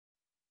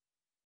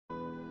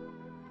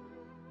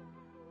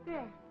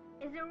there.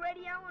 Is it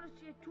ready? I want to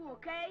see it too,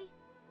 okay?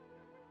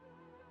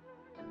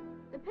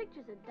 The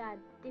pictures are dead.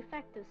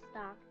 Defective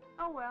stock.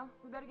 Oh, well,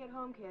 we better get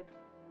home, kid.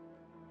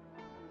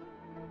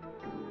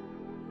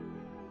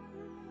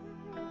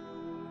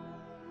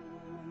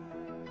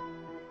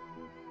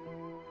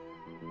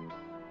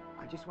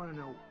 I just want to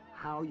know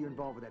how you're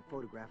involved with that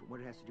photograph and what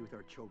it has to do with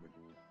our children.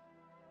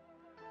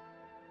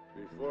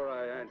 Before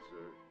I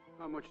answer,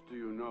 how much do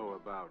you know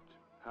about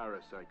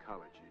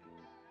parapsychology?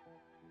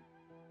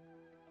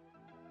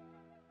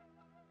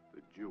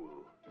 The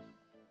jewel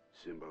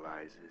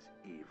symbolizes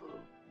evil.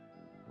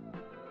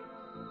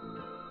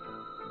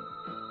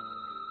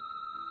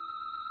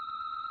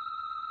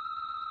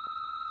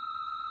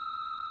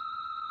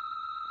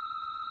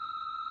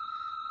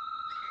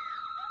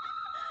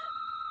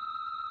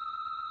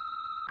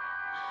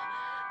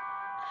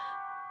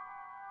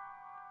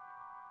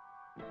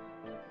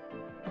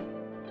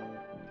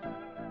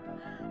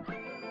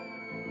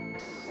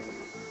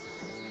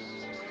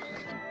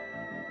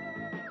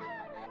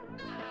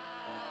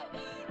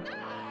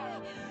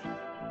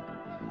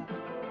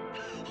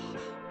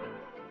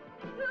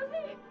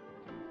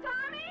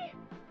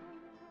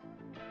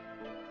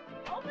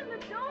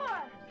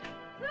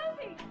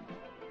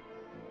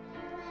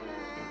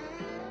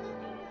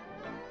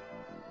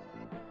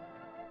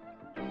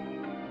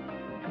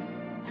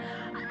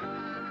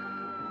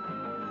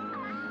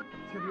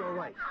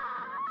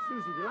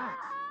 Susy, relax.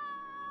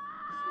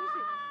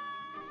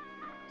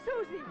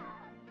 Susy!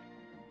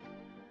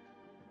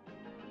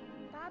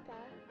 Papa,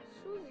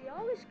 Susy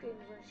always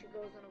screams when she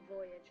goes on a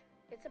voyage.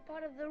 It's a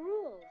part of the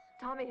rules.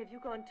 Tommy, have you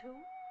gone too?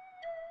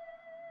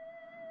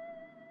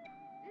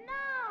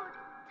 No!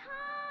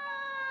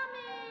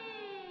 Tommy!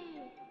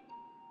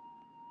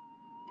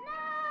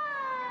 No!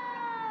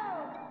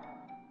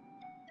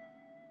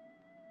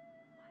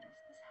 Why is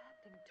this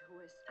happening to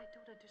us? I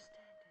don't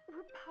understand it.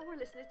 We're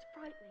powerless and it's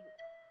frightening.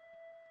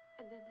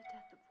 And then the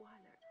death of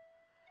Weiler.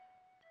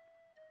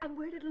 And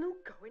where did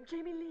Luke go? And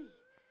Jamie Lee?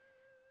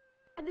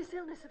 And this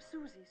illness of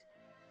Susy's?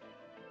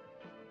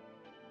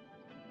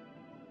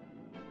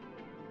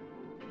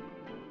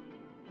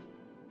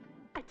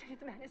 I tell you,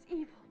 the man is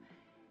evil.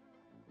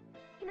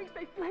 He makes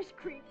my flesh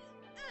creep.